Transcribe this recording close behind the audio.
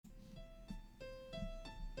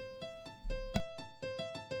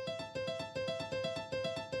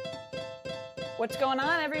What's going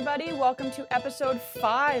on, everybody? Welcome to episode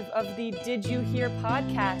 5 of the Did You Hear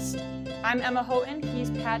podcast. I'm Emma Houghton, he's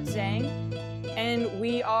Pat Zhang, and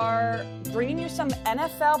we are bringing you some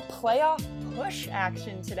NFL playoff push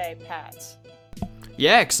action today, Pat.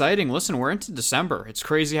 Yeah, exciting. Listen, we're into December. It's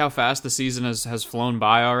crazy how fast the season has flown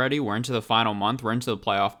by already. We're into the final month. We're into the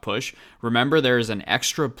playoff push. Remember, there is an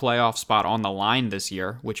extra playoff spot on the line this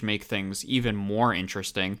year, which make things even more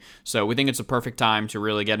interesting. So we think it's a perfect time to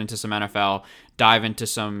really get into some NFL, dive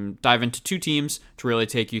into two teams to really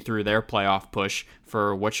take you through their playoff push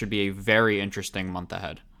for what should be a very interesting month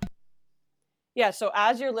ahead. Yeah, so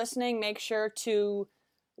as you're listening, make sure to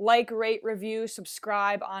like, rate, review,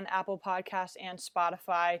 subscribe on Apple Podcasts and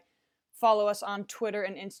Spotify. Follow us on Twitter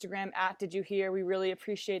and Instagram at Did You Hear. We really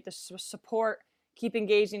appreciate the support. Keep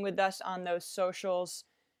engaging with us on those socials.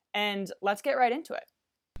 And let's get right into it.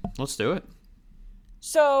 Let's do it.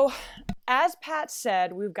 So, as Pat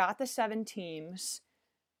said, we've got the 7 teams.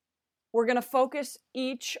 We're going to focus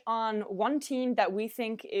each on one team that we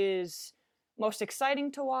think is most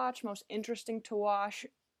exciting to watch, most interesting to watch,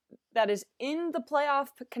 that is in the playoff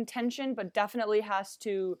contention, but definitely has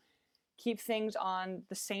to keep things on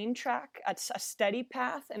the same track, a steady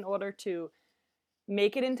path in order to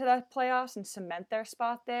make it into the playoffs and cement their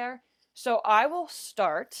spot there. So I will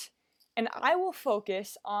start, and I will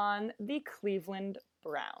focus on the Cleveland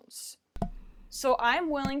Browns. So I'm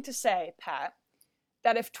willing to say, Pat,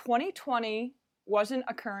 that if 2020 wasn't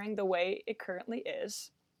occurring the way it currently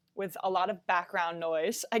is, with a lot of background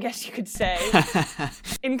noise, I guess you could say,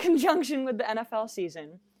 in conjunction with the NFL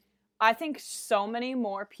season, I think so many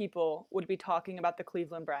more people would be talking about the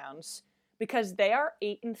Cleveland Browns because they are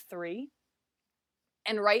 8-3,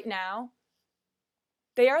 and right now,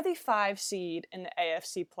 they are the 5 seed in the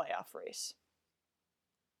AFC playoff race.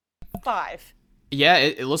 5.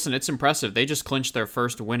 Yeah, listen, it's impressive. They just clinched their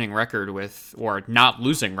first winning record or not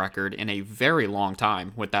losing record in a very long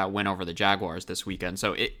time with that win over the Jaguars this weekend.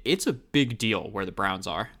 So it's a big deal where the Browns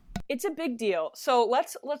are. It's a big deal. So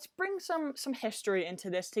let's bring some history into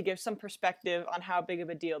this to give some perspective on how big of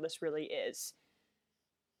a deal this really is.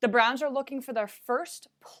 The Browns are looking for their first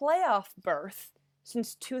playoff berth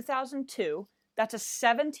since 2002. That's a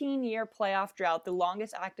 17-year playoff drought, the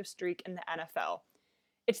longest active streak in the NFL.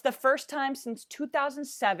 It's the first time since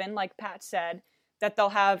 2007, like Pat said, that they'll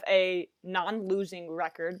have a non-losing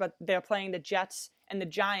record, but they're playing the Jets and the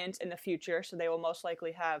Giants in the future, so they will most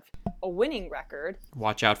likely have a winning record.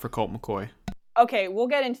 Watch out for Colt McCoy. Okay, we'll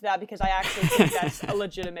get into that because I actually think that's a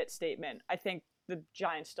legitimate statement. I think the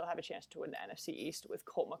Giants still have a chance to win the NFC East with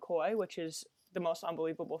Colt McCoy, which is the most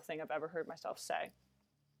unbelievable thing I've ever heard myself say.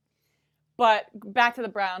 But back to the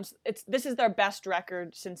Browns, this is their best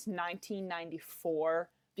record since 1994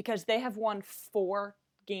 because they have won 4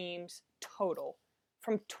 games total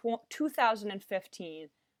from 2015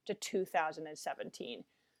 to 2017.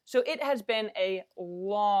 So it has been a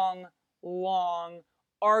long,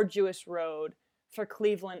 arduous road for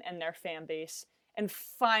Cleveland and their fan base. And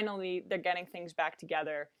finally, they're getting things back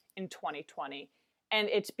together in 2020. And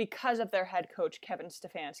it's because of their head coach, Kevin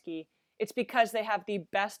Stefanski. It's because they have the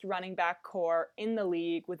best running back core in the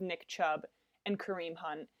league with Nick Chubb and Kareem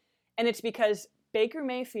Hunt. And it's because Baker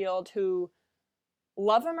Mayfield, who,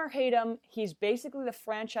 love him or hate him, he's basically the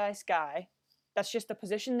franchise guy. That's just the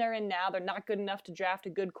position they're in now. They're not good enough to draft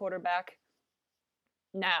a good quarterback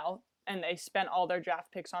now. And they spent all their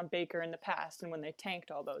draft picks on Baker in the past and when they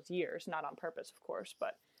tanked all those years. Not on purpose, of course,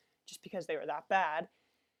 but just because they were that bad.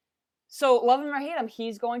 So love him or hate him,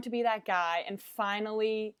 he's going to be that guy. And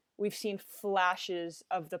finally, we've seen flashes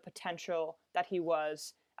of the potential that he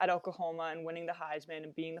was at Oklahoma and winning the Heisman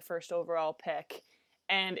and being the first overall pick.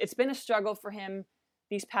 And it's been a struggle for him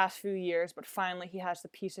these past few years, but finally he has the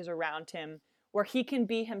pieces around him where he can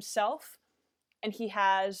be himself and he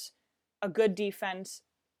has a good defense,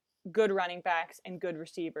 good running backs, and good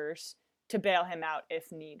receivers to bail him out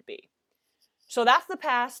if need be. So that's the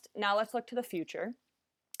past. Now let's look to the future.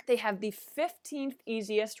 They have the 15th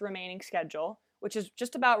easiest remaining schedule, which is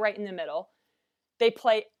just about right in the middle. They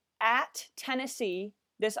play at Tennessee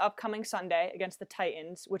this upcoming Sunday against the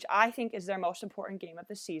Titans, which I think is their most important game of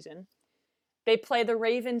the season. They play the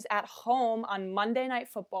Ravens at home on Monday Night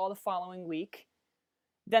Football the following week.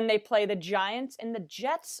 Then they play the Giants and the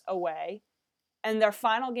Jets away. And their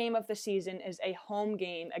final game of the season is a home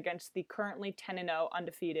game against the currently 10-0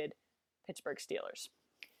 undefeated Pittsburgh Steelers.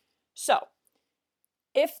 So,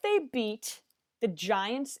 if they beat the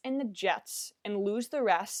Giants and the Jets and lose the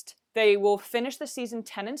rest, they will finish the season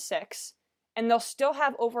 10-6, and they'll still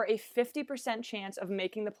have over a 50% chance of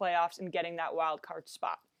making the playoffs and getting that wild card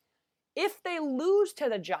spot. If they lose to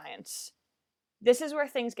the Giants, this is where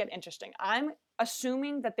things get interesting. I'm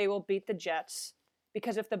assuming that they will beat the Jets,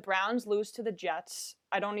 because if the Browns lose to the Jets,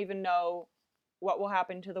 I don't even know what will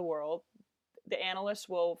happen to the world. The analysts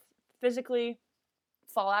will physically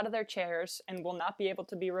fall out of their chairs and will not be able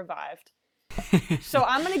to be revived. So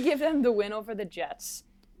I'm going to give them the win over the Jets.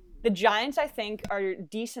 The Giants, I think, are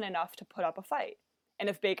decent enough to put up a fight. And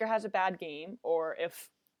if Baker has a bad game, or if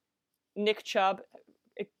Nick Chubb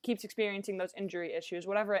keeps experiencing those injury issues,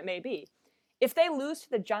 whatever it may be, if they lose to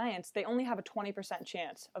the Giants, they only have a 20%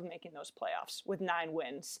 chance of making those playoffs with 9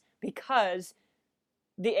 wins, because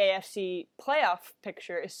the AFC playoff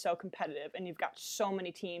picture is so competitive, and you've got so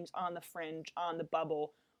many teams on the fringe, on the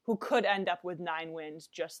bubble, who could end up with 9 wins,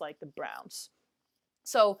 just like the Browns.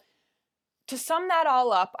 So to sum that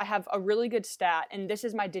all up, I have a really good stat, and this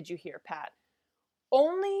is my Did You Hear, Pat.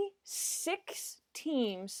 Only 6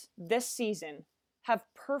 teams this season have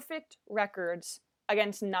perfect records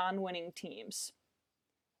against non-winning teams.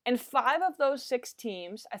 And 5 of those 6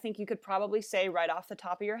 teams, I think you could probably say right off the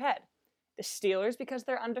top of your head. The Steelers, because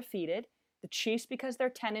they're undefeated, the Chiefs, because they're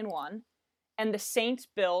 10-1, and the Saints,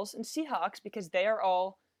 Bills, and Seahawks, because they are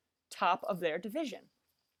all top of their division.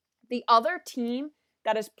 The other team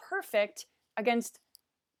that is perfect against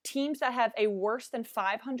teams that have a worse than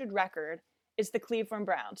 500 record is the Cleveland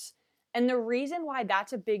Browns. And the reason why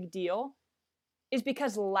that's a big deal is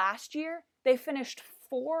because last year they finished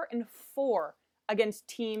 4-4 against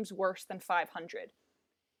teams worse than 500.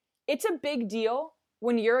 It's a big deal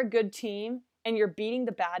when you're a good team and you're beating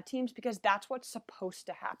the bad teams, because that's what's supposed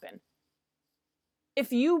to happen. If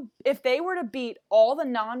they were to beat all the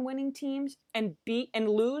non-winning teams and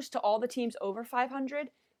lose to all the teams over 500,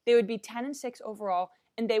 they would be 10-6 overall,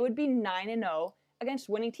 and they would be 9-0 against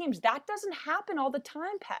winning teams. That doesn't happen all the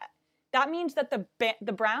time, Pat. That means that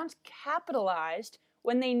the Browns capitalized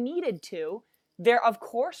when they needed to. There, of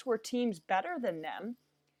course, were teams better than them.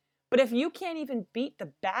 But if you can't even beat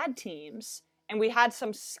the bad teams, and we had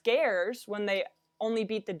some scares when they only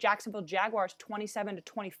beat the Jacksonville Jaguars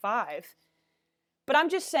 27-25. But I'm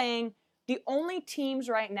just saying, the only teams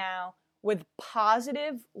right now with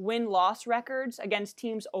positive win-loss records against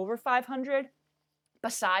teams over 500,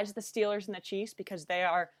 besides the Steelers and the Chiefs, because they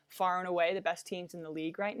are far and away the best teams in the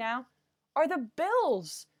league right now, are the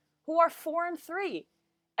Bills, who are 4-3.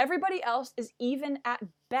 Everybody else is even at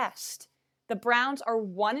best. The Browns are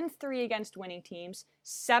 1-3 against winning teams,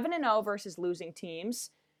 7-0 versus losing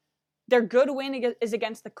teams. Their good win is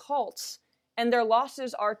against the Colts, and their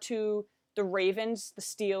losses are to the Ravens, the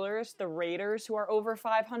Steelers, the Raiders, who are over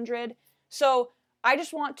 500. So I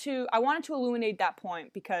wanted to illuminate that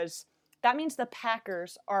point, because that means the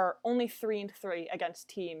Packers are only 3-3 against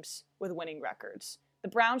teams with winning records. The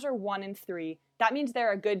Browns are 1-3. That means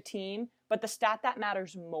they're a good team, but the stat that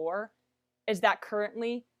matters more is that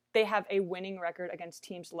currently they have a winning record against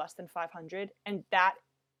teams less than 500, and that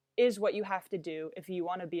is what you have to do if you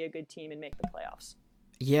want to be a good team and make the playoffs.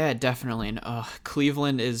 Yeah, definitely. And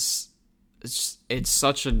Cleveland it's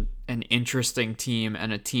such an interesting team,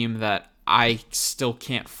 and a team that I still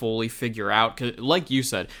can't fully figure out. 'Cause, like you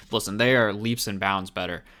said, listen, they are leaps and bounds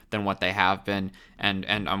better than what they have been, and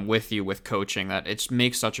I'm with you with coaching that it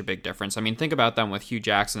makes such a big difference. I mean, think about them with Hugh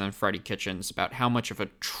Jackson and Freddie Kitchens, about how much of a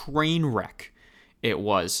train wreck it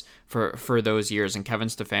was for those years, and Kevin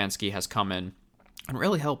Stefanski has come in and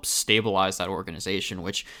really helped stabilize that organization,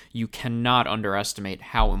 which you cannot underestimate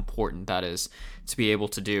how important that is to be able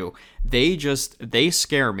to do. They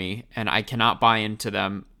scare me, and I cannot buy into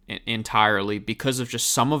them entirely, because of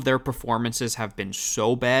just some of their performances have been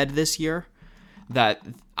so bad this year that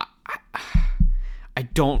I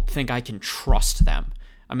don't think I can trust them.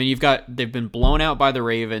 I mean, they've been blown out by the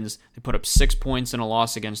Ravens. They put up 6 points in a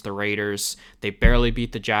loss against the Raiders. They barely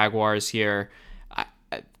beat the Jaguars here.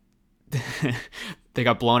 They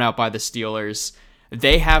got blown out by the Steelers.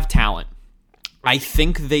 They have talent. I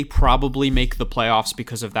think they probably make the playoffs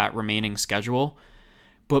because of that remaining schedule.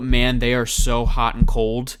 But man, they are so hot and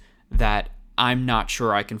cold that I'm not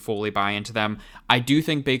sure I can fully buy into them. I do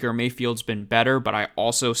think Baker Mayfield's been better, but I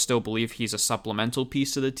also still believe he's a supplemental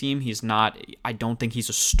piece to the team. I don't think he's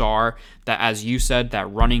a star. That, as you said,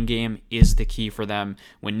 that running game is the key for them.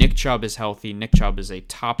 When Nick Chubb is healthy, Nick Chubb is a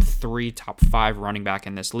top 3, top 5 running back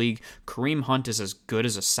in this league. Kareem Hunt is as good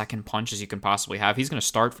as a second punch as you can possibly have. He's going to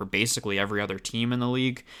start for basically every other team in the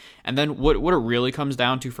league. And then what it really comes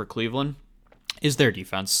down to for Cleveland is their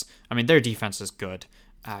defense. I mean, their defense is good.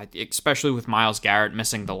 Especially with Myles Garrett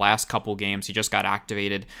missing the last couple games. He just got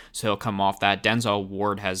activated, so he'll come off that. Denzel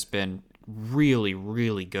Ward has been really,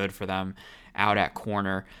 really good for them out at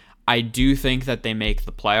corner. I do think that they make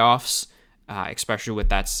the playoffs, especially with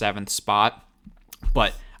that 7th spot,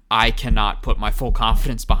 but I cannot put my full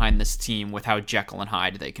confidence behind this team with how Jekyll and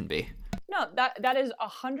Hyde they can be. No, that is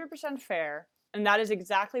 100% fair. And that is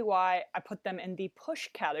exactly why I put them in the push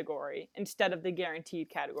category instead of the guaranteed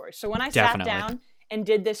category. So when I sat down and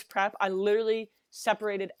did this prep, I literally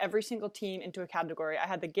separated every single team into a category. I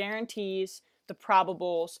had the guarantees, the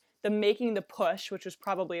probables, the making the push, which was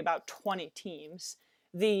probably about 20 teams,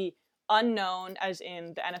 the unknown, as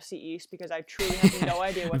in the NFC East, because I truly have no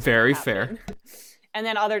idea what's very happen. Fair. And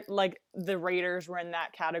then other, like the Raiders were in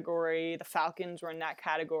that category, the Falcons were in that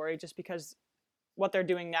category, just because what they're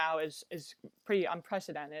doing now is pretty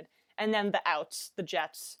unprecedented. And then the outs, the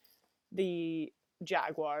Jets, the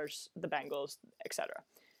Jaguars, the Bengals, etc.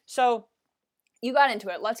 So you got into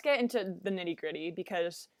it. Let's get into the nitty gritty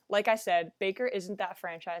because, like I said, Baker isn't that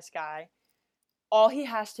franchise guy. All he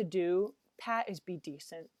has to do, Pat, is be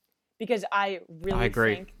decent, because I really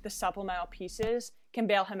think the supplemental pieces can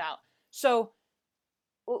bail him out. So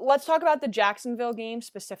let's talk about the Jacksonville game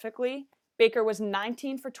specifically. Baker was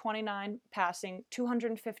 19 for 29 passing,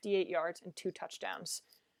 258 yards, and 2 touchdowns.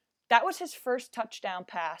 That was his first touchdown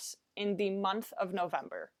pass in the month of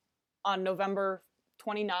November. On November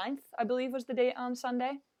 29th, I believe was the date on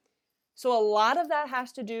Sunday. So a lot of that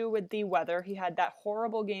has to do with the weather. He had that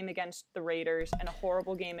horrible game against the Raiders and a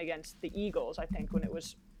horrible game against the Eagles, I think, when it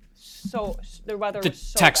was the weather was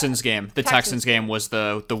so Texans bad. game. The Texans game was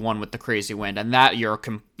the one with the crazy wind, and that you're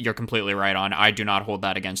completely right on. I do not hold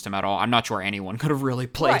that against him at all. I'm not sure anyone could have really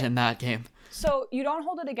played in that game. So you don't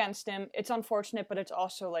hold it against him. It's unfortunate, but it's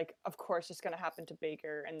also like, of course, it's going to happen to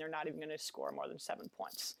Baker, and they're not even going to score more than 7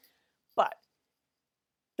 points. But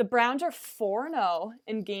the Browns are 4-0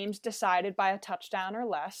 in games decided by a touchdown or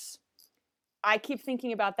less. I keep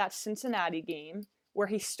thinking about that Cincinnati game, where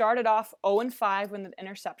he started off 0-5 with an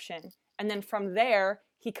interception, and then from there,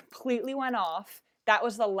 he completely went off. That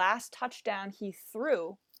was the last touchdown he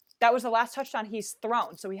threw. That was the last touchdown he's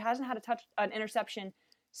thrown. So he hasn't had an interception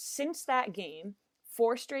since that game,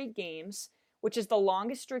 4 straight games, which is the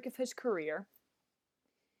longest streak of his career.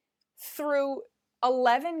 Through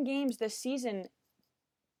 11 games this season,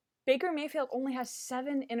 Baker Mayfield only has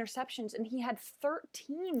 7 interceptions, and he had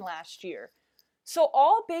 13 last year. So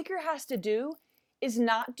all Baker has to do is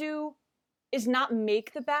not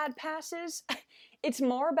make the bad passes. It's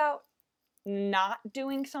more about not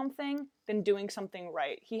doing something than doing something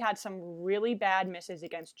right. He had some really bad misses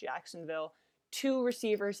against Jacksonville. 2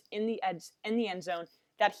 receivers in the end zone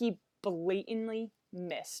that he blatantly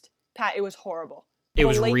missed. Pat, it was horrible. It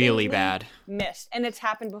was really bad. Missed. And it's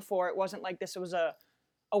happened before. It wasn't like this was a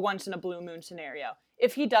once in a blue moon scenario.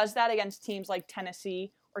 If he does that against teams like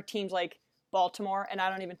Tennessee or teams like Baltimore, and I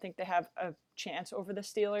don't even think they have a chance over the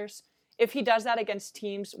Steelers. If he does that against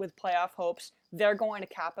teams with playoff hopes, they're going to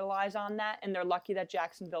capitalize on that, and they're lucky that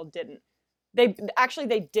Jacksonville didn't. They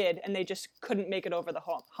did, and they just couldn't make it over the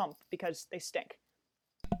hump because they stink.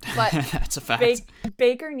 But that's a fact.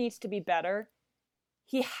 Baker needs to be better.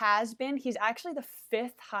 He has been. He's actually the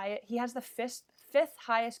 5th highest. He has the fifth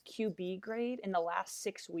highest QB grade in the last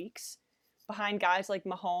 6 weeks, behind guys like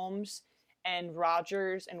Mahomes and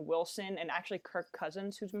Rodgers and Wilson and actually Kirk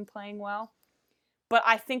Cousins, who's been playing well. But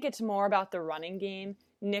I think it's more about the running game.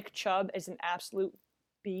 Nick Chubb is an absolute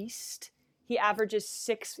beast. He averages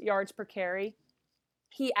 6 yards per carry.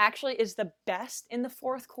 He actually is the best in the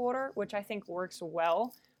fourth quarter, which I think works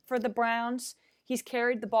well for the Browns. He's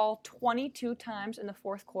carried the ball 22 times in the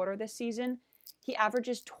fourth quarter this season. He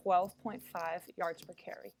averages 12.5 yards per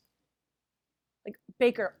carry. Like,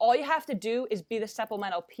 Baker, all you have to do is be the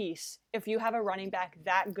supplemental piece. If you have a running back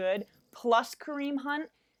that good, plus Kareem Hunt,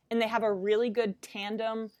 and they have a really good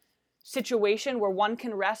tandem situation where one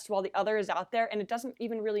can rest while the other is out there, and it doesn't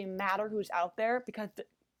even really matter who's out there because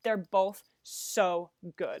they're both so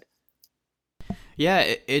good.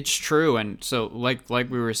 Yeah, it's true. And so like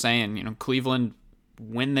we were saying, Cleveland,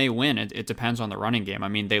 when they win, it depends on the running game. I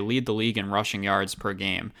mean, they lead the league in rushing yards per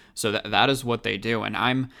game. So that is what they do. And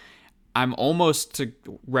I'm almost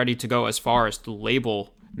ready to go as far as to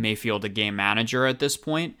label Mayfield a game manager at this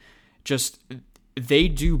point. Just they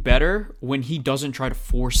do better when he doesn't try to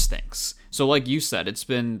force things. So like you said,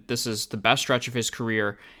 this is the best stretch of his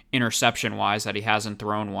career interception-wise that he hasn't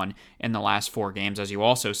thrown one in the last 4 games. As you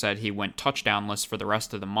also said, he went touchdownless for the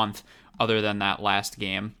rest of the month other than that last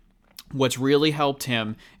game. What's really helped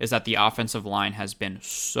him is that the offensive line has been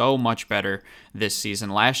so much better this season.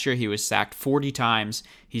 Last year, he was sacked 40 times.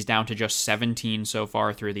 He's down to just 17 so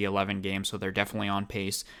far through the 11 games, so they're definitely on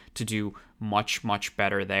pace to do much, much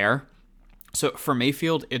better there. So for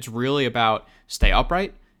Mayfield, it's really about stay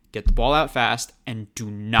upright, get the ball out fast, and do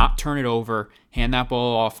not turn it over. Hand that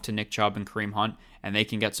ball off to Nick Chubb and Kareem Hunt, and they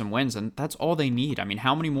can get some wins. And that's all they need. I mean,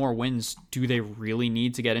 how many more wins do they really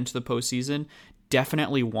need to get into the postseason?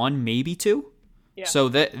 Definitely one, maybe two. Yeah. So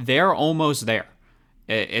they're almost there.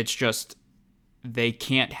 It's just they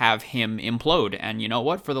can't have him implode. And you know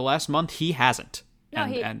what? For the last month, he hasn't. No,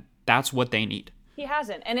 and that's what they need. He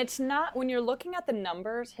hasn't. And it's not, when you're looking at the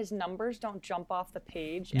numbers, his numbers don't jump off the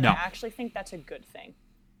page. And I actually think that's a good thing.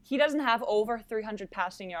 He doesn't have over 300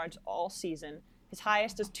 passing yards all season. His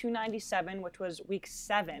highest is 297, which was week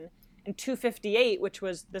 7, and 258, which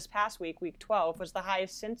was this past week, week 12, was the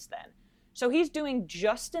highest since then. So he's doing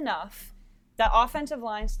just enough. That offensive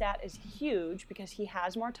line stat is huge because he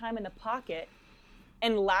has more time in the pocket.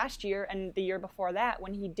 And last year and the year before that,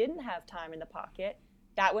 when he didn't have time in the pocket,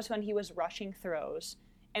 that was when he was rushing throws.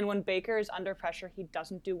 And when Baker is under pressure, he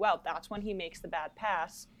doesn't do well. That's when he makes the bad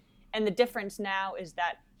pass. And the difference now is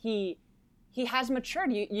that he has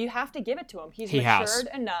matured. You have to give it to him. He's matured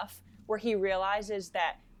enough where he realizes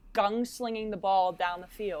that gunslinging the ball down the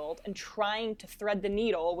field and trying to thread the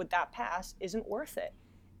needle with that pass isn't worth it.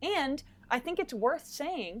 And I think it's worth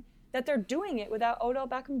saying that they're doing it without Odell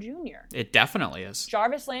Beckham Jr. It definitely is.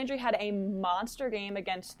 Jarvis Landry had a monster game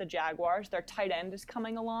against the Jaguars. Their tight end is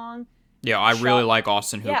coming along. Yeah, I really like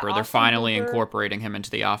Austin Hooper. They're finally incorporating him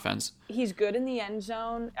into the offense. He's good in the end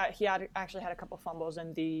zone. He actually had a couple fumbles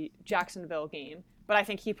in the Jacksonville game, but I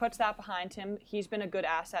think he puts that behind him. He's been a good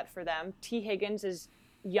asset for them. T. Higgins is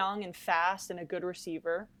young and fast and a good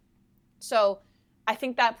receiver. So I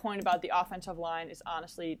think that point about the offensive line is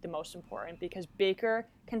honestly the most important because Baker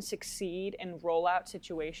can succeed in rollout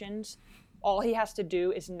situations. All he has to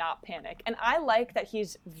do is not panic. And I like that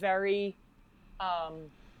he's very...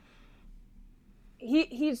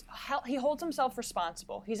 He holds himself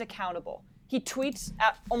responsible. He's accountable. He tweets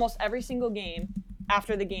at almost every single game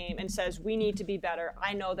after the game and says, "We need to be better.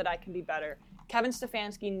 I know that I can be better." Kevin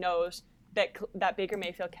Stefanski knows that Baker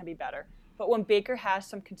Mayfield can be better. But when Baker has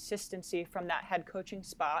some consistency from that head coaching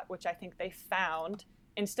spot, which I think they found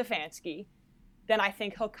in Stefanski, then I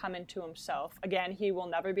think he'll come into himself. Again, he will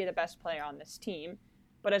never be the best player on this team,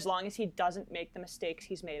 but as long as he doesn't make the mistakes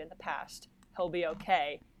he's made in the past, he'll be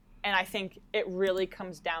okay. And I think it really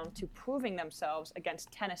comes down to proving themselves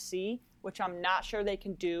against Tennessee, which I'm not sure they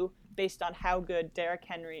can do based on how good Derrick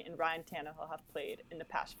Henry and Ryan Tannehill have played in the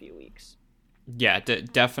past few weeks. Yeah,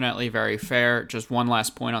 definitely very fair. Just one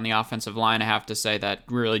last point on the offensive line. I have to say that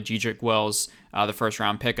really Jedrick Wills, the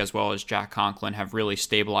first-round pick, as well as Jack Conklin, have really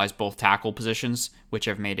stabilized both tackle positions, which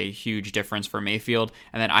have made a huge difference for Mayfield.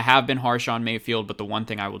 And then I have been harsh on Mayfield, but the one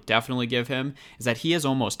thing I will definitely give him is that he has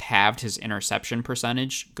almost halved his interception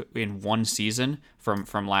percentage in one season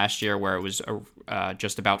from last year, where it was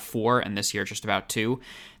just about 4, and this year just about 2.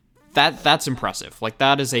 That's impressive. Like,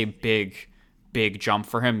 that is a big jump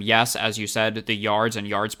for him. Yes, as you said, the yards and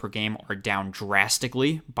yards per game are down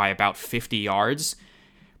drastically by about 50 yards,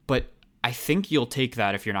 but I think you'll take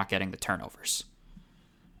that if you're not getting the turnovers.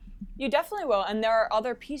 You definitely will, and there are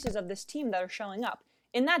other pieces of this team that are showing up.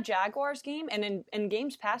 In that Jaguars game and in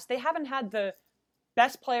games past, they haven't had the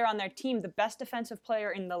best player on their team, the best defensive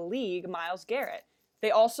player in the league, Myles Garrett.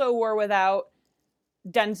 They also were without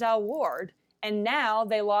Denzel Ward. And now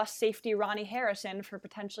they lost safety Ronnie Harrison for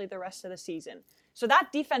potentially the rest of the season. So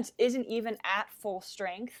that defense isn't even at full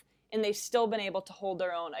strength, and they've still been able to hold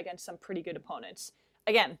their own against some pretty good opponents.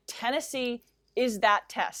 Again, Tennessee is that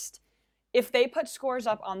test. If they put scores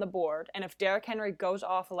up on the board, and if Derrick Henry goes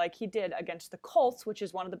off like he did against the Colts, which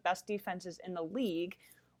is one of the best defenses in the league,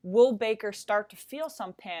 will Baker start to feel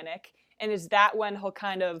some panic? And is that when he'll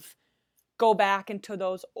kind of go back into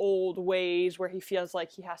those old ways where he feels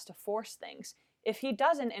like he has to force things? If he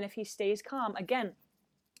doesn't, and if he stays calm, again,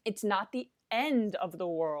 it's not the end of the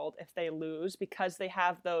world if they lose because they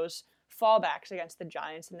have those fallbacks against the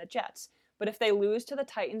Giants and the Jets. But if they lose to the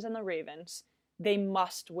Titans and the Ravens, they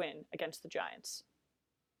must win against the Giants.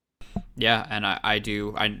 Yeah, and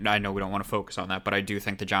I know we don't want to focus on that, but I do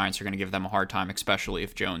think the Giants are going to give them a hard time, especially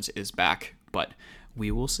if Jones is back. But we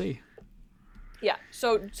will see. Yeah,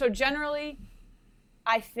 so generally,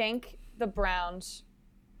 I think the Browns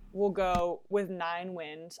will go with 9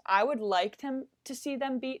 wins. I would like to see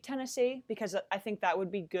them beat Tennessee because I think that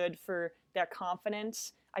would be good for their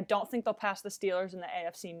confidence. I don't think they'll pass the Steelers in the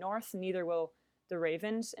AFC North, neither will the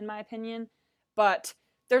Ravens, in my opinion. But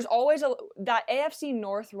there's always that AFC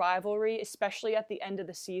North rivalry, especially at the end of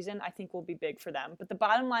the season, I think will be big for them. But the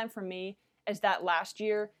bottom line for me is that last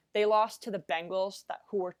year they lost to the Bengals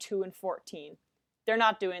who were 2-14. They're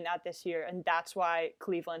not doing that this year, and that's why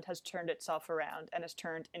Cleveland has turned itself around and has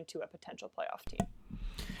turned into a potential playoff team.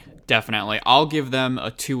 Definitely. I'll give them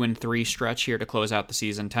a 2-3 stretch here to close out the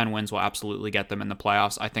season. 10 wins will absolutely get them in the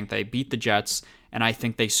playoffs. I think they beat the Jets, and I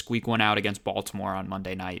think they squeak one out against Baltimore on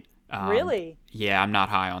Monday night. Really? Yeah, I'm not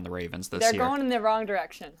high on the Ravens this year. They're going in the wrong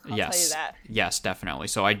direction. I'll tell you that. Yes, definitely.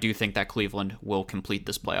 So I do think that Cleveland will complete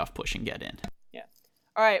this playoff push and get in. Yeah.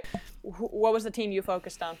 All right. What was the team you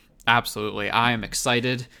focused on? Absolutely. I am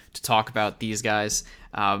excited to talk about these guys.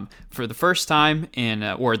 For the first time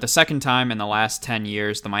or the second time in the last 10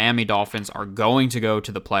 years, the Miami Dolphins are going to go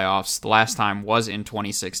to the playoffs. The last time was in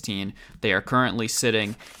 2016. They are currently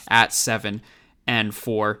sitting at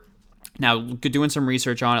 7-4. Now, doing some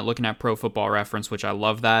research on it, looking at Pro Football Reference, which I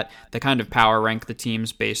love that, they kind of power rank the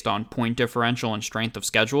teams based on point differential and strength of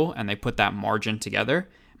schedule, and they put that margin together.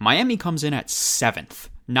 Miami comes in at 7th,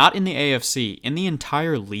 not in the AFC, in the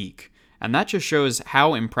entire league. And that just shows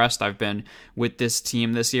how impressed I've been with this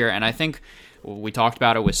team this year. And I think we talked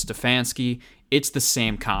about it with Stefanski. It's the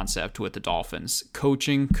same concept with the Dolphins.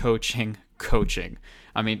 Coaching.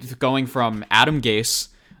 I mean, going from Adam Gase,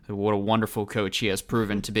 what a wonderful coach he has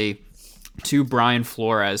proven to be, to Brian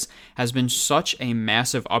Flores has been such a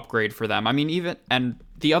massive upgrade for them. I mean, and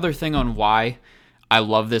the other thing on why I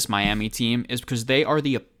love this Miami team is because they are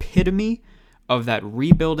the epitome of that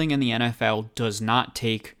rebuilding in the NFL does not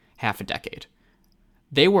take half a decade.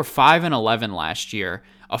 They were 5-11 last year,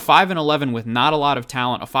 a 5-11 with not a lot of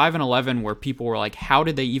talent, a 5-11 where people were like, how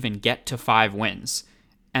did they even get to 5 wins?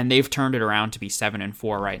 And they've turned it around to be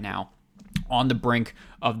 7-4 right now, on the brink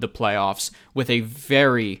of the playoffs with a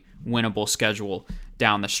very winnable schedule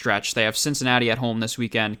down the stretch. They have Cincinnati at home this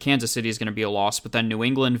weekend. Kansas City is going to be a loss, but then New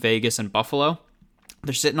England, Vegas, and Buffalo.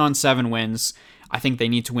 They're sitting on 7 wins. I think they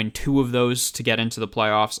need to win 2 of those to get into the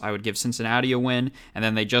playoffs. I would give Cincinnati a win, and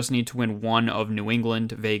then they just need to win 1 of New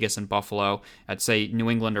England, Vegas, and Buffalo. I'd say New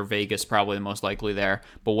England or Vegas probably the most likely there.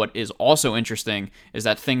 But what is also interesting is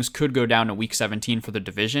that things could go down to Week 17 for the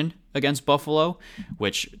division against Buffalo,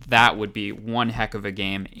 which that would be one heck of a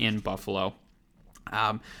game in Buffalo.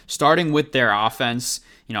 Starting with their offense,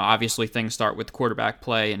 obviously things start with quarterback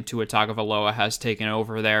play, and Tua Tagovailoa has taken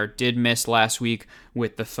over there. Did miss last week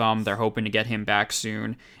with the thumb. They're hoping to get him back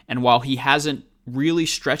soon. And while he hasn't really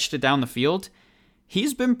stretched it down the field,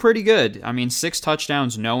 he's been pretty good. I mean, 6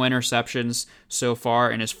 touchdowns, no interceptions so far.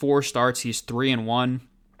 In his 4 starts, he's 3-1.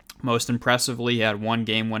 Most impressively, he had 1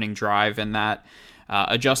 game-winning drive in that.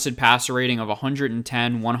 Adjusted passer rating of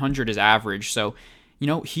 110, 100 is average. So,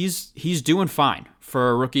 he's doing fine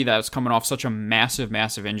for a rookie that's coming off such a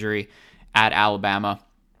massive injury at Alabama.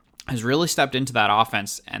 Has really stepped into that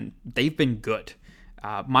offense, and they've been good.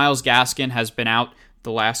 Myles Gaskin has been out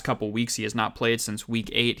the last couple weeks. He has not played since week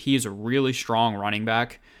 8. He is a really strong running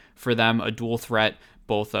back for them, a dual threat,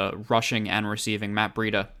 both rushing and receiving. Matt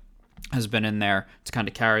Breida has been in there to kind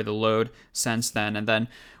of carry the load since then. And then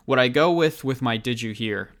what I go with my did you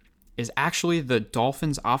hear is actually the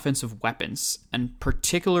Dolphins' offensive weapons, and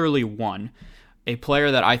particularly one, a player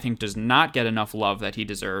that I think does not get enough love that he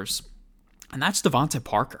deserves, and that's Devontae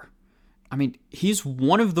Parker. I mean, he's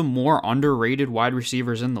one of the more underrated wide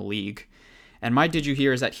receivers in the league, and my did you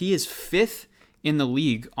hear is that he is 5th in the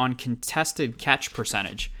league on contested catch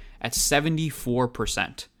percentage at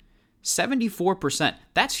 74%. 74%.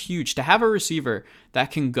 That's huge. To have a receiver that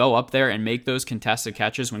can go up there and make those contested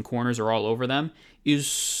catches when corners are all over them is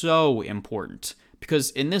so important. Because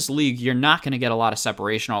in this league, you're not going to get a lot of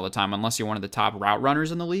separation all the time unless you're one of the top route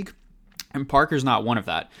runners in the league. And Parker's not one of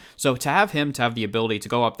that. So to have him to have the ability to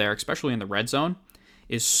go up there, especially in the red zone,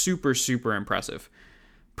 is super impressive.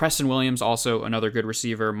 Preston Williams, also another good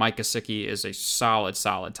receiver. Mike Gesicki is a solid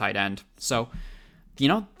tight end. So,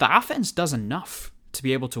 the offense does enough to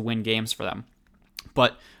be able to win games for them.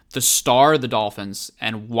 But the star of the Dolphins,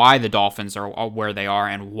 and why the Dolphins are where they are,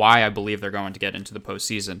 and why I believe they're going to get into the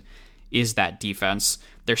postseason, is that defense.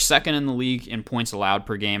 They're 2nd in the league in points allowed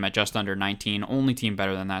per game at just under 19. Only team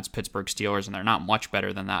better than that is Pittsburgh Steelers, and they're not much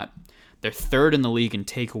better than that. They're 3rd in the league in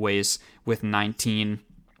takeaways with 19.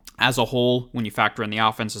 As a whole, when you factor in the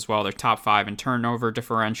offense as well, they're top 5 in turnover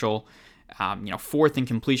differential. 4th in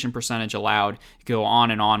completion percentage allowed. Go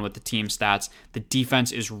on and on with the team stats. The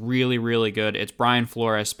defense is really good. It's Brian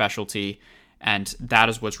Flores' specialty, and that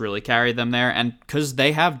is what's really carried them there. And because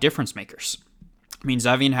they have difference makers. I mean,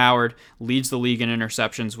 Xavier Howard leads the league in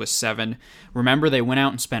interceptions with 7. Remember, they went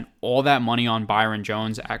out and spent all that money on Byron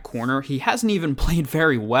Jones at corner. He hasn't even played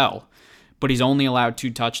very well, but he's only allowed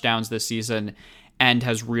 2 touchdowns this season and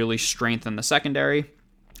has really strengthened the secondary.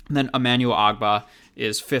 And then Emmanuel Ogbah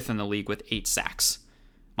is 5th in the league with 8 sacks.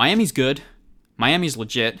 Miami's good. Miami's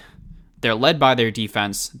legit. They're led by their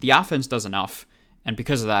defense. The offense does enough. And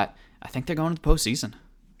because of that, I think they're going to the postseason.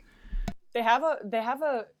 they have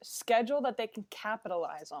a schedule that they can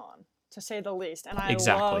capitalize on, to say the least. And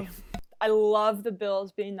Exactly. I love the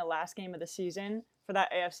Bills being the last game of the season for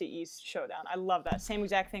that AFC East showdown. I love that. Same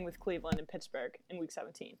exact thing with Cleveland and Pittsburgh in Week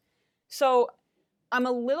 17. So I'm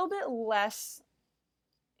a little bit less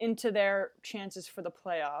into their chances for the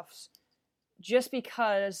playoffs, just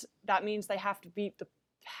because that means they have to beat the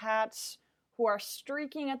Pats, who are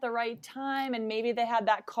streaking at the right time, and maybe they had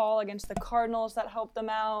that call against the Cardinals that helped them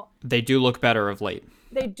out. They do look better of late.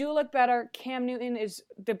 They do look better. Cam Newton is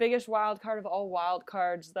the biggest wild card of all wild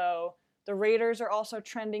cards, though. The Raiders are also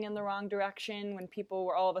trending in the wrong direction when people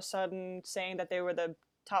were all of a sudden saying that they were the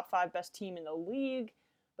top 5 best team in the league.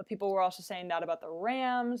 But people were also saying that about the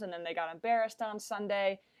Rams, and then they got embarrassed on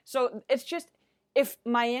Sunday. So it's just, if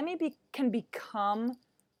Miami can become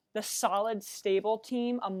the solid, stable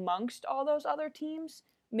team amongst all those other teams,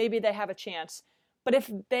 maybe they have a chance. But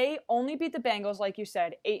if they only beat the Bengals, like you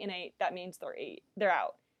said, 8-8, that means they're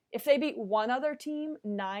out. If they beat one other team,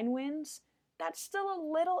 9 wins, that's still a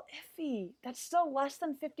little iffy. That's still less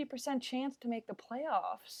than 50% chance to make the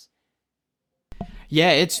playoffs.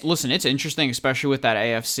 Yeah, it's interesting, especially with that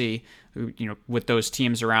AFC, with those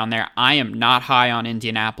teams around there. I am not high on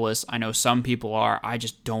Indianapolis. I know some people are. I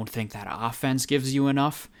just don't think that offense gives you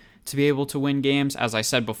enough to be able to win games. As I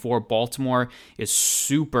said before, Baltimore is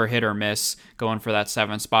super hit or miss going for that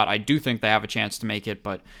 7th spot. I do think they have a chance to make it,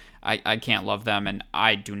 but I can't love them, and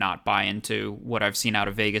I do not buy into what I've seen out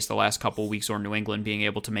of Vegas the last couple weeks, or New England being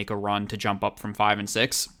able to make a run to jump up from 5 and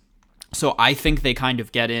 6. So I think they kind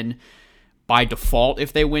of get in by default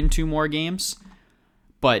if they win 2 more games.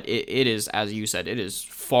 But it is, as you said, it is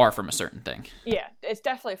far from a certain thing. Yeah, it's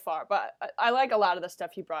definitely far. But I like a lot of the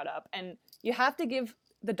stuff you brought up. And you have to give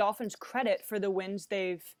the Dolphins credit for the wins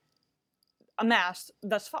they've amassed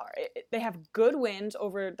thus far. They have good wins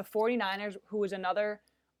over the 49ers, who is another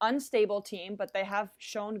unstable team, but they have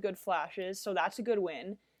shown good flashes, so that's a good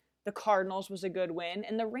win. The Cardinals was a good win,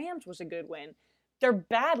 and the Rams was a good win. Their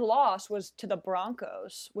bad loss was to the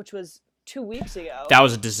Broncos, which was 2 weeks ago. That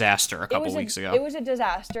was a disaster a couple weeks ago. It was a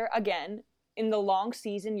disaster. Again, in the long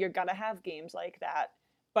season, you're going to have games like that.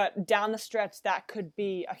 But down the stretch, that could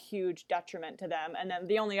be a huge detriment to them. And then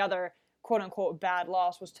the only other quote-unquote bad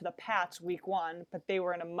loss was to the Pats week 1, but they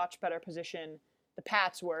were in a much better position, the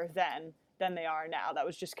Pats were then, than they are now. That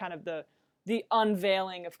was just kind of the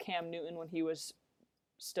unveiling of Cam Newton when he was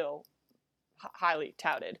still highly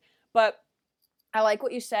touted. But I like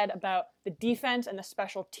what you said about the defense and the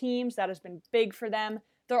special teams. That has been big for them.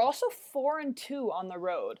 They're also 4-2 on the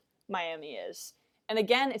road, Miami is. And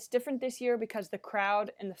again, it's different this year because the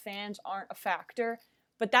crowd and the fans aren't a factor.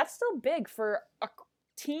 But that's still big for a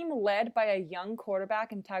team led by a young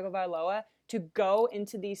quarterback in Tagovailoa to go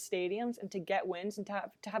into these stadiums and to get wins and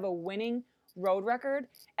to have a winning road record.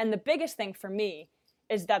 And the biggest thing for me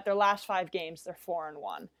is that their last 5 games, they're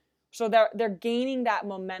 4-1. So they're gaining that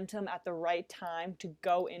momentum at the right time to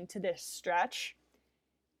go into this stretch.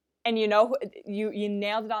 And you nailed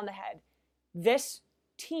it on the head. This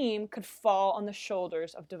team could fall on the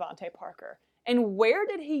shoulders of Devontae Parker. And where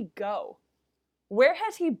did he go? Where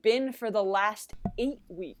has he been for the last 8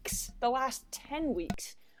 weeks, the last 10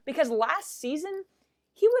 weeks? Because last season,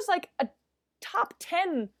 he was like a top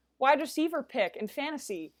 10 wide receiver pick in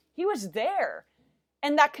fantasy. He was there.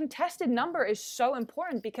 And that contested number is so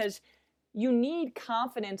important because you need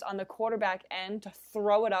confidence on the quarterback end to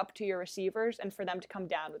throw it up to your receivers and for them to come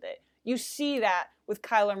down with it. You see that with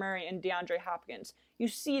Kyler Murray and DeAndre Hopkins. You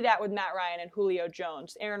see that with Matt Ryan and Julio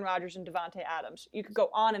Jones, Aaron Rodgers and Devontae Adams. You could go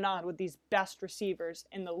on and on with these best receivers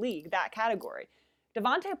in the league, that category.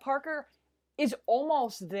 Devontae Parker is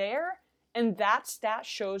almost there, and that stat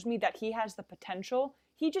shows me that he has the potential.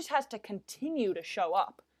 He just has to continue to show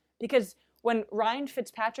up. Because when Ryan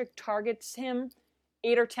Fitzpatrick targets him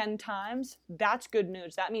 8 or 10 times, that's good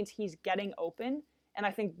news. That means he's getting open, and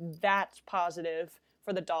I think that's positive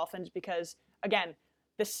for the Dolphins because, again,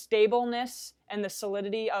 the stableness and the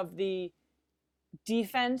solidity of the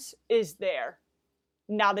defense is there.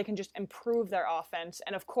 Now they can just improve their offense.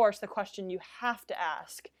 And, of course, the question you have to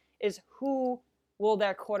ask is who will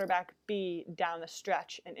their quarterback be down the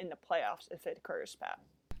stretch and in the playoffs if it occurs, Pat?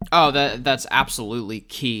 Oh, that's absolutely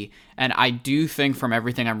key. And I do think from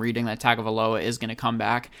everything I'm reading that Tagovailoa is going to come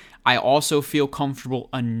back. I also feel comfortable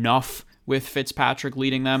enough with Fitzpatrick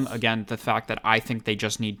leading them. Again, the fact that I think they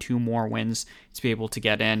just need 2 more wins to be able to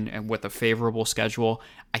get in, and with a favorable schedule,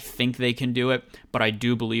 I think they can do it. But I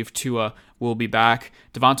do believe Tua will be back.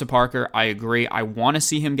 Devontae Parker, I agree. I want to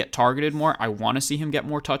see him get targeted more. I want to see him get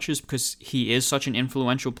more touches because he is such an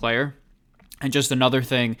influential player. And just another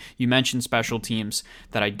thing, you mentioned special teams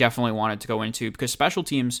that I definitely wanted to go into, because special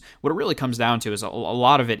teams, what it really comes down to is a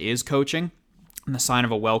lot of it is coaching. And the sign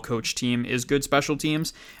of a well-coached team is good special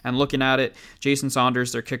teams. And looking at it, Jason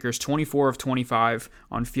Saunders, their kicker's 24 of 25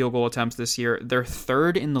 on field goal attempts this year. They're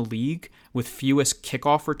third in the league with fewest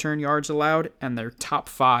kickoff return yards allowed, and they're top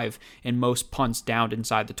 5 in most punts downed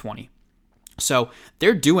inside the 20. So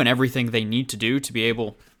they're doing everything they need to do to be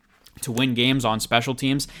able to win games on special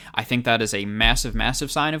teams. I think that is a massive, massive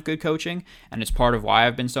sign of good coaching, and it's part of why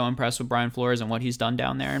I've been so impressed with Brian Flores and what he's done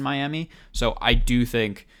down there in Miami. So I do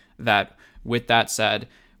think that, with that said,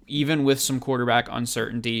 even with some quarterback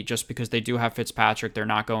uncertainty, just because they do have Fitzpatrick, they're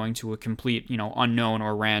not going to a complete, unknown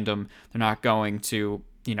or random. They're not going to,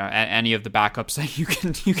 any of the backups that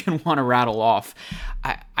you can want to rattle off.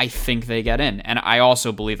 I think they get in, and I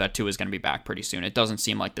also believe that Tua is going to be back pretty soon. It doesn't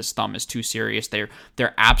seem like this thumb is too serious. They're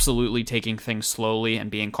absolutely taking things slowly and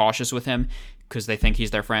being cautious with him because they think he's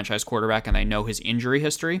their franchise quarterback and they know his injury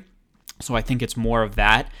history. So I think it's more of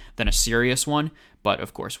that than a serious one, but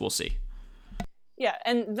of course we'll see. Yeah,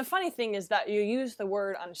 and the funny thing is that you use the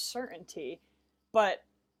word uncertainty, but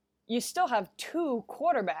you still have 2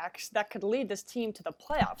 quarterbacks that could lead this team to the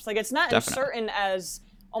playoffs. Like, it's not as certain as,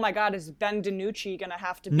 oh my God, is Ben DiNucci going to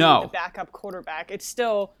have to be the backup quarterback? It's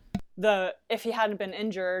still if he hadn't been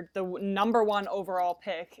injured, the number 1 overall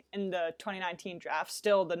pick in the 2019 draft,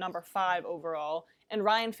 still the number 5 overall, and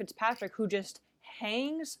Ryan Fitzpatrick, who just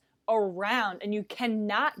hangs around, and you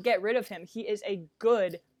cannot get rid of him. He is a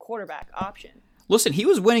good quarterback option. Listen, he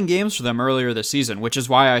was winning games for them earlier this season, which is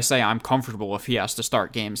why I say I'm comfortable if he has to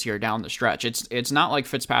start games here down the stretch. It's not like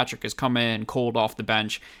Fitzpatrick has come in cold off the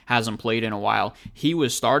bench, hasn't played in a while. He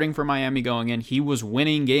was starting for Miami going in. He was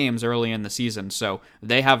winning games early in the season, so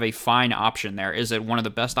they have a fine option there. Is it one of the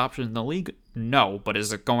best options in the league? No, but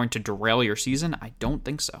is it going to derail your season? I don't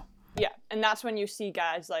think so. Yeah, and that's when you see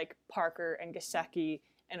guys like Parker and Gesicki,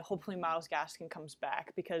 and hopefully Myles Gaskin comes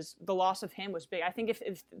back, because the loss of him was big. I think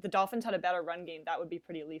if the Dolphins had a better run game, that would be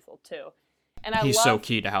pretty lethal too. And he's so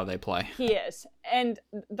key to how they play. He is. And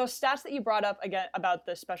those stats that you brought up again about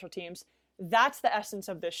the special teams, that's the essence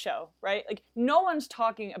of this show, right? Like, no one's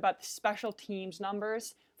talking about the special teams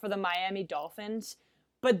numbers for the Miami Dolphins,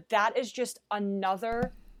 but that is just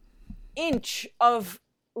another inch of,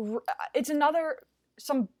 it's another,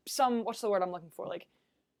 some what's the word I'm looking for? Like,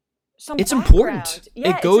 it's important.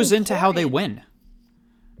 Yeah, it goes into how they win.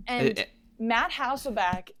 And Matt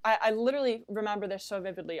Hasselbeck, I literally remember this so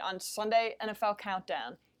vividly. On Sunday NFL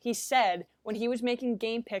Countdown, he said, when he was making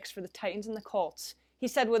game picks for the Titans and the Colts, he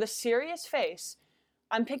said with a serious face,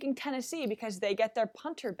 I'm picking Tennessee because they get their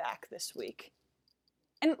punter back this week.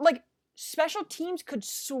 And, like, special teams could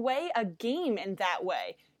sway a game in that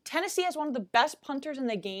way. Tennessee has one of the best punters in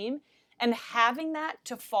the game, and having that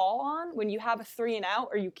to fall on when you have a 3-and-out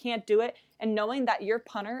or you can't do it, and knowing that your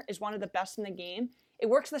punter is one of the best in the game, it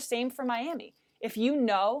works the same for Miami. If you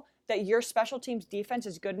know that your special teams defense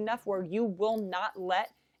is good enough where you will not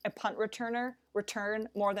let a punt returner return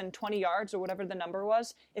more than 20 yards or whatever the number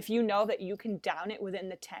was, if you know that you can down it within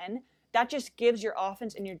the 10, that just gives your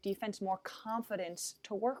offense and your defense more confidence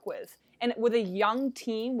to work with. And with a young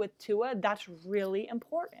team with Tua, that's really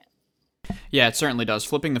important. Yeah, it certainly does.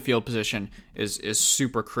 Flipping the field position is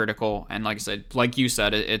super critical, and like I said, like you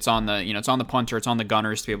said, it's on the it's on the punter, it's on the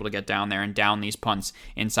gunners to be able to get down there and down these punts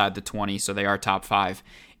inside the 20. So they are top 5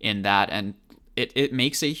 in that, and it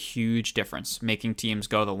makes a huge difference making teams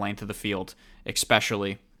go the length of the field,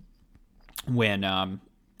 especially when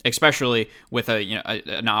especially with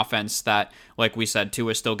an offense that, like we said,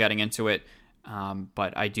 Tua is still getting into it,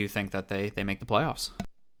 but I do think that they make the playoffs.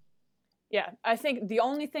 Yeah, I think the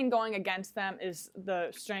only thing going against them is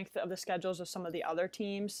the strength of the schedules of some of the other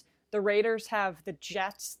teams. The Raiders have the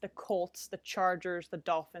Jets, the Colts, the Chargers, the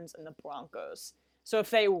Dolphins, and the Broncos. So if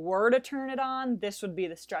they were to turn it on, this would be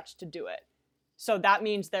the stretch to do it. So that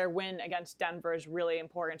means their win against Denver is really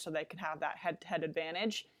important so they can have that head-to-head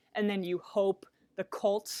advantage. And then you hope the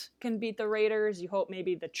Colts can beat the Raiders. You hope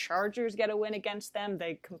maybe the Chargers get a win against them.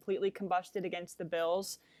 They completely combusted against the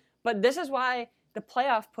Bills. But this is why the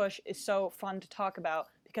playoff push is so fun to talk about,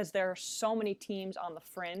 because there are so many teams on the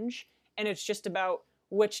fringe, and it's just about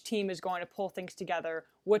which team is going to pull things together,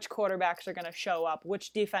 which quarterbacks are going to show up,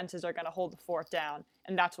 which defenses are going to hold the fort down,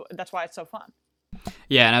 and that's why it's so fun.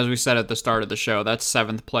 Yeah, and as we said at the start of the show, that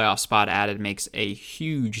 7th playoff spot added makes a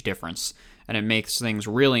huge difference, and it makes things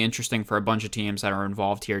really interesting for a bunch of teams that are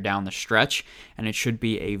involved here down the stretch, and it should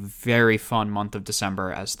be a very fun month of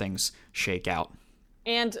December as things shake out.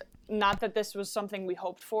 And not that this was something we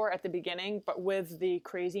hoped for at the beginning, but with the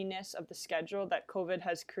craziness of the schedule that COVID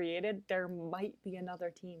has created, there might be another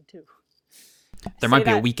team too. There might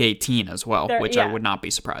be a week 18 as well, which I would not be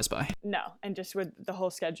surprised by. No, and just with the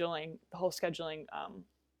whole scheduling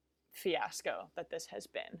fiasco that this has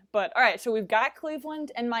been. But all right, so we've got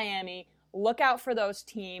Cleveland and Miami. Look out for those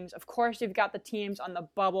teams. Of course, you've got the teams on the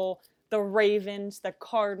bubble. The Ravens, the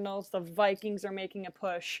Cardinals, the Vikings are making a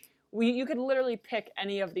push. You could literally pick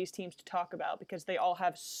any of these teams to talk about because they all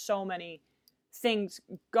have so many things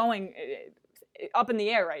going up in the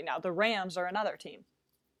air right now. The Rams are another team.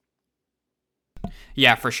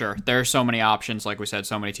 Yeah, for sure. There are so many options. Like we said,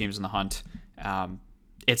 so many teams in the hunt.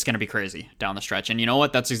 It's going to be crazy down the stretch. And you know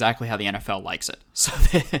what? That's exactly how the NFL likes it. So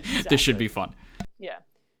this should be fun. Yeah.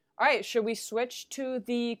 All right. Should we switch to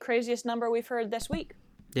the craziest number we've heard this week?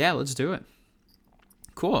 Yeah, let's do it.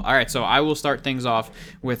 Cool. All right, so I will start things off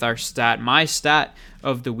with our stat. My stat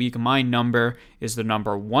of the week, my number is the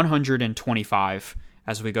number 125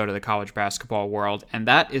 as we go to the college basketball world, and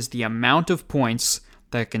that is the amount of points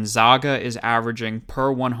that Gonzaga is averaging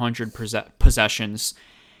per 100 possessions.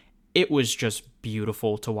 It was just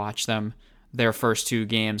beautiful to watch them. Their first two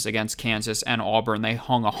games against Kansas and Auburn, they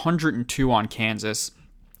hung 102 on Kansas,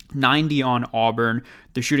 90 on Auburn.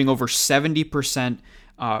 They're shooting over 70%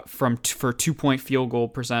 for 2-point field goal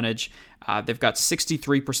percentage. They've got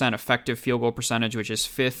 63% effective field goal percentage, which is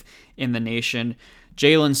 5th in the nation.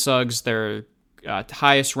 Jalen Suggs, their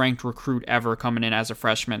highest ranked recruit ever, coming in as a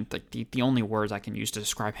freshman. The only words I can use to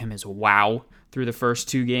describe him is wow through the first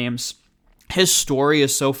two games. His story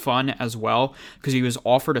is so fun as well because he was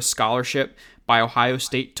offered a scholarship by Ohio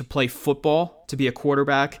State to play football, to be a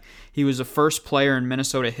quarterback. He was the first player in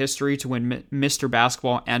Minnesota history to win Mr.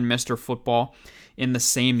 Basketball and Mr. Football in the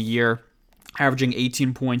same year, averaging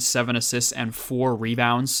 18 points, 7 assists, and 4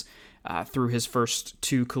 rebounds through his first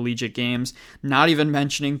two collegiate games. Not even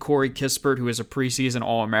mentioning Corey Kispert, who is a preseason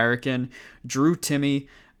All-American. Drew Timme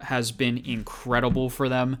has been incredible for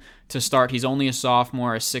them to start. He's only a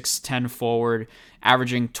sophomore, a 6'10 forward,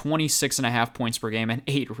 averaging 26.5 points per game and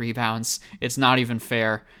 8 rebounds. It's not even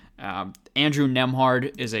fair. Andrew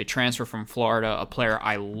Nembhard is a transfer from Florida, a player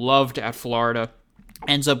I loved at Florida.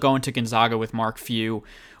 Ends up going to Gonzaga with Mark Few.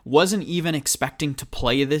 Wasn't even expecting to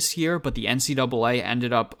play this year, but the NCAA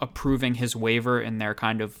ended up approving his waiver in their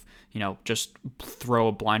kind of, just throw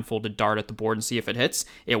a blindfolded dart at the board and see if it hits.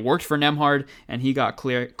 It worked for Nembhard, and he got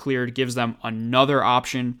cleared. Gives them another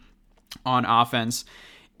option on offense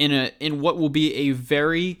in what will be a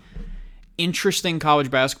very interesting college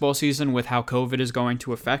basketball season with how COVID is going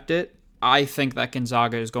to affect it. I think that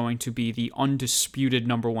Gonzaga is going to be the undisputed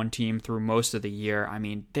number one team through most of the year. I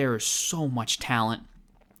mean, there is so much talent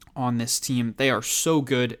on this team. They are so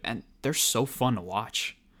good, and they're so fun to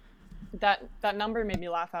watch. That number made me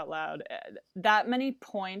laugh out loud. That many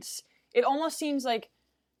points. It almost seems like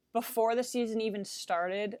before the season even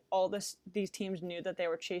started, these teams knew that they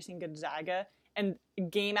were chasing Gonzaga. And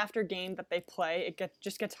game after game that they play,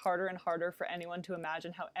 just gets harder and harder for anyone to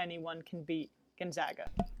imagine how anyone can beat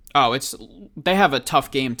Gonzaga. Oh, they have a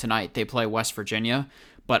tough game tonight. They play West Virginia,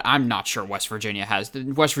 but I'm not sure West Virginia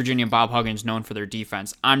and Bob Huggins known for their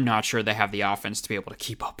defense. I'm not sure they have the offense to be able to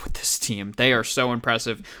keep up with this team. They are so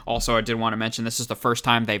impressive. Also, I did want to mention this is the first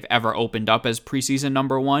time they've ever opened up as preseason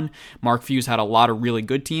number one. Mark Few's had a lot of really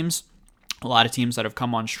good teams, a lot of teams that have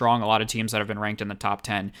come on strong, a lot of teams that have been ranked in the top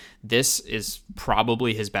 10. This is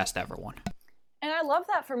probably his best ever one. And I love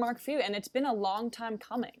that for Mark Few, and it's been a long time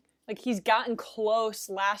coming. Like, he's gotten close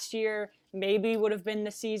last year, maybe would have been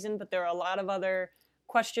the season, but there are a lot of other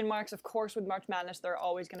question marks. Of course, with March Madness, there are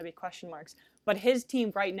always going to be question marks. But his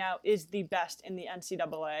team right now is the best in the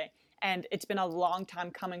NCAA, and it's been a long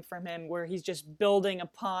time coming from him where he's just building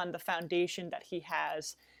upon the foundation that he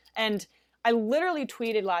has. And I literally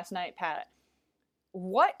tweeted last night, Pat,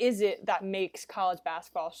 what is it that makes college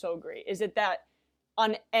basketball so great? Is it that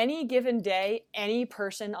on any given day, any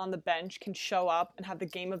person on the bench can show up and have the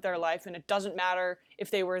game of their life, and it doesn't matter if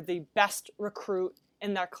they were the best recruit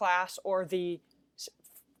in their class or the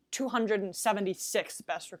 276th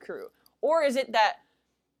best recruit? Or is it that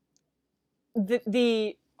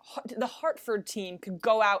the Hartford team could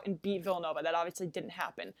go out and beat Villanova? That obviously didn't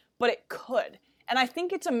happen, but it could. And I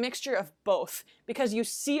think it's a mixture of both, because you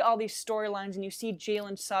see all these storylines and you see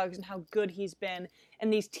Jalen Suggs and how good he's been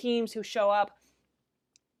and these teams who show up.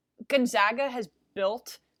 Gonzaga has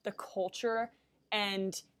built the culture,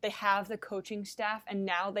 and they have the coaching staff, and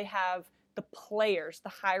now they have the players, the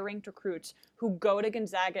high-ranked recruits who go to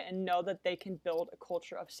Gonzaga and know that they can build a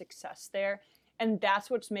culture of success there. And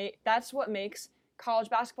that's what makes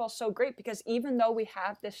college basketball so great, because even though we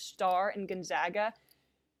have this star in Gonzaga,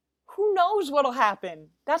 who knows what'll happen?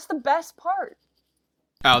 That's the best part.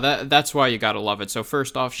 Oh, that's why you gotta love it. So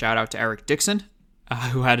first off, shout out to Eric Dixon.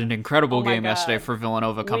 who had an incredible Oh my game yesterday God. for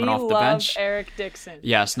Villanova coming We off the love bench. Eric Dixon.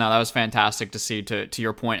 Yes, no, that was fantastic to see. To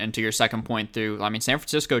your point and to your second point, through, I mean, San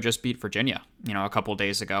Francisco just beat Virginia, a couple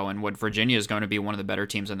days ago, and what Virginia is going to be one of the better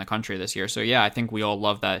teams in the country this year. So yeah, I think we all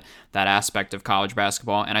love that aspect of college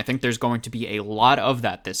basketball, and I think there's going to be a lot of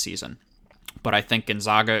that this season. But I think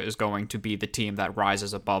Gonzaga is going to be the team that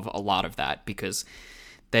rises above a lot of that because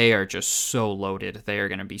they are just so loaded.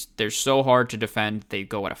 They're so hard to defend. They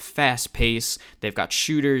go at a fast pace. They've got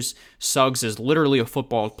shooters. Suggs is literally a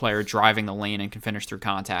football player driving the lane and can finish through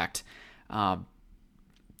contact.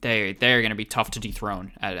 They are going to be tough to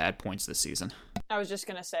dethrone at points this season. I was just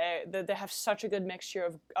going to say that they have such a good mixture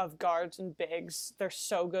of guards and bigs. They're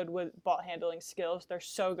so good with ball handling skills. They're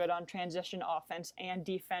so good on transition offense and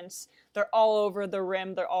defense. They're all over the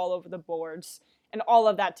rim. They're all over the boards. And all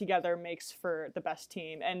of that together makes for the best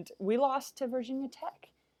team. And we lost to Virginia Tech.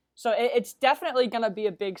 So it's definitely going to be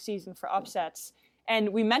a big season for upsets. And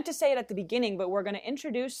we meant to say it at the beginning, but we're going to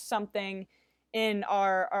introduce something in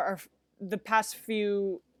the past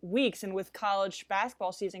few weeks, and with college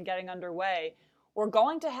basketball season getting underway, we're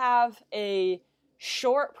going to have a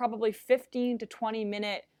short, probably 15 to 20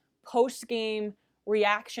 minute post-game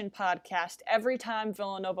reaction podcast every time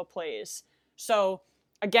Villanova plays. So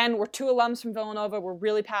again, we're two alums from Villanova. We're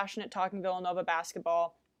really passionate talking Villanova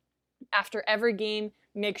basketball. After every game,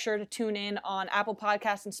 make sure to tune in on Apple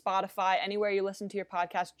Podcasts and Spotify, anywhere you listen to your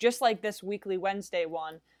podcast, just like this weekly Wednesday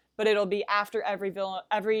one. But it'll be after every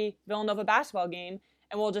Villanova basketball game,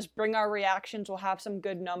 and we'll just bring our reactions. We'll have some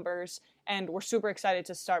good numbers, and we're super excited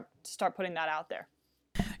to start putting that out there.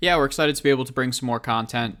 Yeah, we're excited to be able to bring some more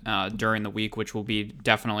content during the week, which will be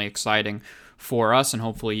definitely exciting for us, and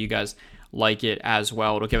hopefully you guys like it as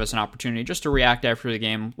well. It'll give us an opportunity just to react after the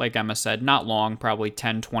game. Like Emma said, not long, probably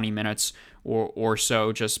 10, 20 minutes or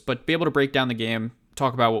so, but be able to break down the game,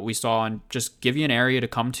 talk about what we saw, and just give you an area to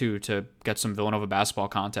come to get some Villanova basketball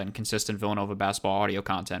content, consistent Villanova basketball audio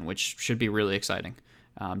content, which should be really exciting.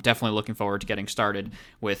 Definitely looking forward to getting started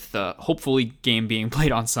with hopefully game being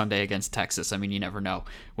played on Sunday against Texas. I mean, you never know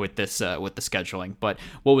with this with the scheduling. But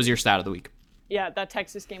what was your stat of the week? Yeah, that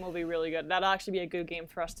Texas game will be really good. That'll actually be a good game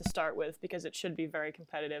for us to start with because it should be very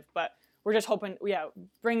competitive. But we're just hoping,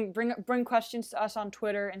 bring questions to us on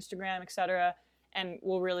Twitter, Instagram, etc., and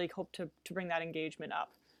we'll really hope to bring that engagement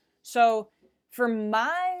up. So for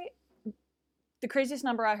the craziest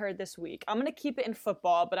number I heard this week, I'm going to keep it in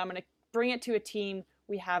football, but I'm going to bring it to a team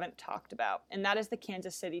we haven't talked about, and that is the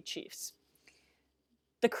Kansas City Chiefs.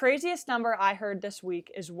 The craziest number I heard this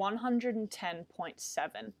week is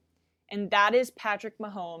 110.7, and that is Patrick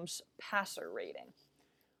Mahomes' passer rating.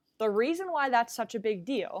 The reason why that's such a big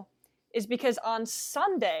deal is because on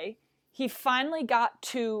Sunday, he finally got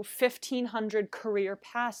to 1,500 career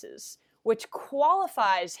passes, which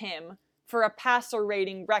qualifies him for a passer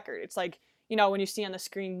rating record. It's like, when you see on the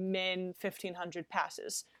screen, min 1,500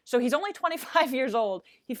 passes. So he's only 25 years old.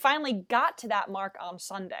 He finally got to that mark on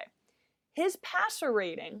Sunday. His passer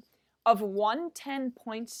rating of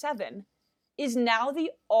 110.7 is now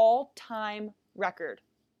the all-time record,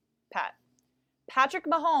 Pat. Patrick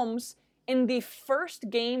Mahomes, in the first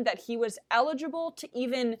game that he was eligible to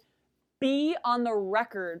even be on the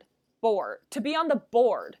record board,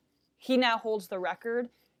 he now holds the record.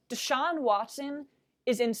 Deshaun Watson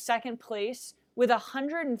is in second place with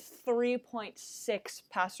 103.6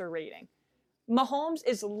 passer rating. Mahomes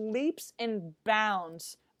is leaps and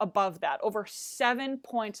bounds above that, over 7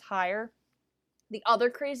 points higher. The other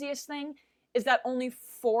craziest thing is that only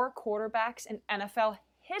 4 quarterbacks in NFL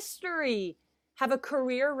history have a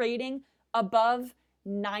career rating above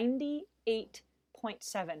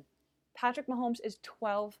 98.7. Patrick Mahomes is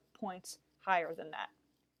 12 points higher than that.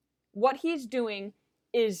 What he's doing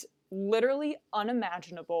is literally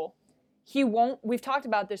unimaginable. We've talked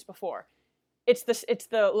about this before. It's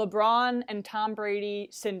the LeBron and Tom Brady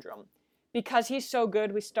syndrome. Because he's so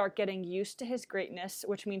good, we start getting used to his greatness,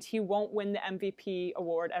 which means he won't win the MVP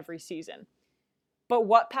award every season. But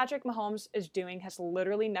what Patrick Mahomes is doing has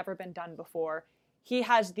literally never been done before. He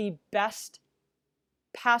has the best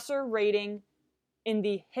passer rating in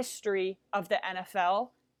the history of the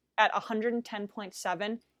NFL at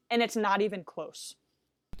 110.7, and it's not even close.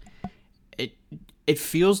 It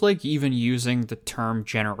feels like even using the term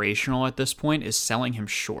generational at this point is selling him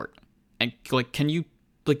short. And can you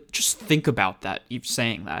just think about that? Even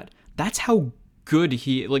saying that, that's how good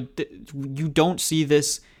he you don't see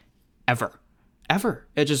this ever.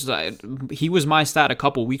 It just he was my stat a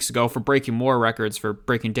couple weeks ago for breaking more records, for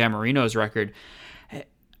breaking Dan Marino's record.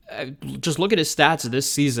 Just look at his stats this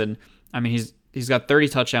season. I mean, he's got 30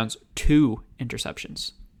 touchdowns, 2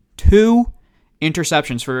 interceptions. 2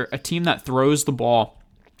 interceptions for a team that throws the ball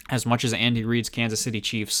as much as Andy Reid's Kansas City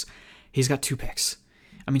Chiefs. He's got 2 picks.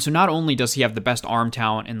 I mean, so not only does he have the best arm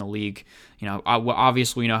talent in the league,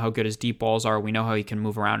 obviously we know how good his deep balls are. We know how he can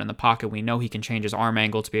move around in the pocket. We know he can change his arm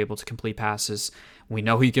angle to be able to complete passes. We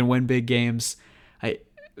know he can win big games.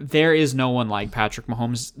 There is no one like Patrick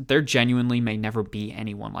Mahomes. There genuinely may never be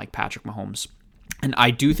anyone like Patrick Mahomes. And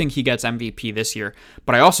I do think he gets MVP this year,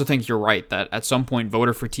 but I also think you're right that at some point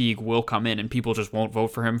voter fatigue will come in and people just won't vote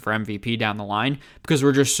for him for MVP down the line because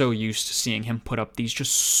we're just so used to seeing him put up these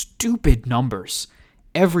just stupid numbers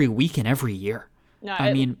every week and every year. No,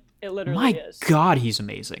 it literally is. My God, he's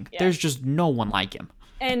amazing. Yeah. There's just no one like him.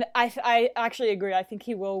 And I actually agree. I think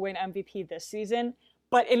he will win MVP this season.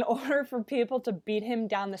 But in order for people to beat him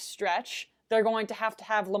down the stretch, they're going to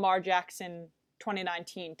have Lamar Jackson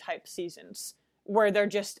 2019 type seasons where they're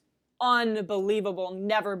just unbelievable,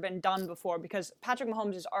 never been done before, because Patrick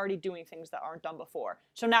Mahomes is already doing things that aren't done before.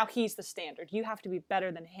 So now he's the standard. You have to be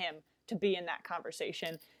better than him to be in that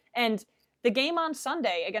conversation. And the game on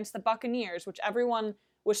Sunday against the Buccaneers, which everyone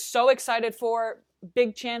was so excited for,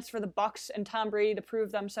 big chance for the Bucs and Tom Brady to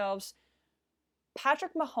prove themselves.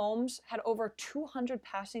 Patrick Mahomes had over 200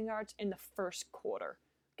 passing yards in the first quarter.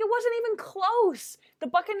 It wasn't even close. The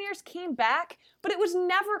Buccaneers came back, but it was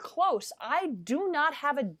never close. I do not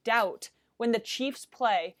have a doubt when the Chiefs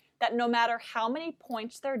play that no matter how many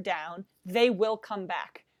points they're down, they will come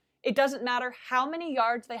back. It doesn't matter how many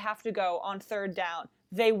yards they have to go on third down,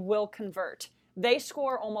 they will convert. They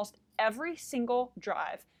score almost every single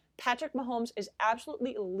drive. Patrick Mahomes is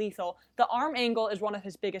absolutely lethal. The arm angle is one of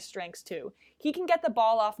his biggest strengths too. He can get the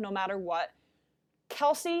ball off no matter what.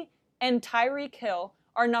 Kelce and Tyreek Hill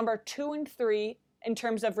are number 2 and 3 in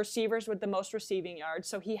terms of receivers with the most receiving yards.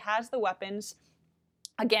 So he has the weapons.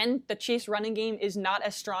 Again, the Chiefs' running game is not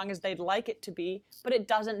as strong as they'd like it to be, but it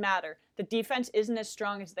doesn't matter. The defense isn't as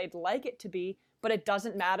strong as they'd like it to be, but it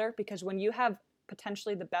doesn't matter because when you have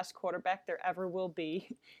potentially the best quarterback there ever will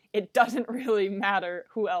be, it doesn't really matter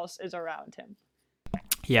who else is around him.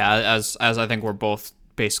 Yeah, as I think we're both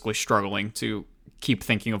basically struggling to keep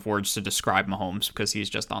thinking of words to describe Mahomes because he's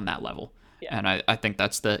just on that level. Yeah. And I think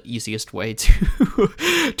that's the easiest way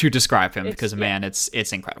to describe him because, man, it's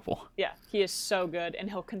incredible. Yeah, he is so good, and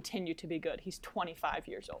he'll continue to be good. He's 25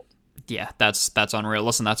 years old. Yeah, that's unreal.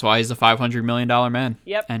 Listen, that's why he's a $500 million man.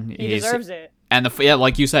 Yep, and he deserves it. And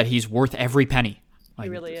like you said, he's worth every penny. He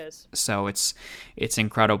really is. So it's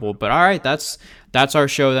incredible. But all right, that's our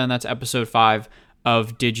show then. That's episode 5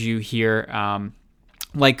 of Did You Hear?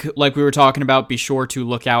 Like we were talking about, be sure to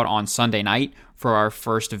look out on Sunday night for our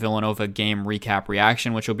first Villanova game recap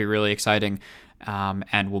reaction, which will be really exciting.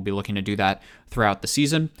 And we'll be looking to do that throughout the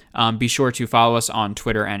season. Be sure to follow us on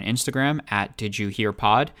Twitter and Instagram at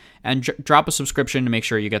DidYouHearPod, and drop a subscription to make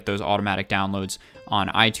sure you get those automatic downloads on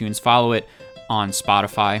iTunes. Follow it on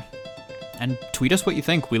Spotify, and tweet us what you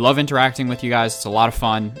think. We love interacting with you guys. It's a lot of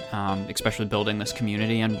fun, especially building this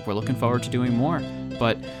community, and we're looking forward to doing more.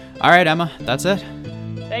 But all right, Emma, that's it.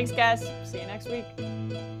 Thanks, guys. See you next week.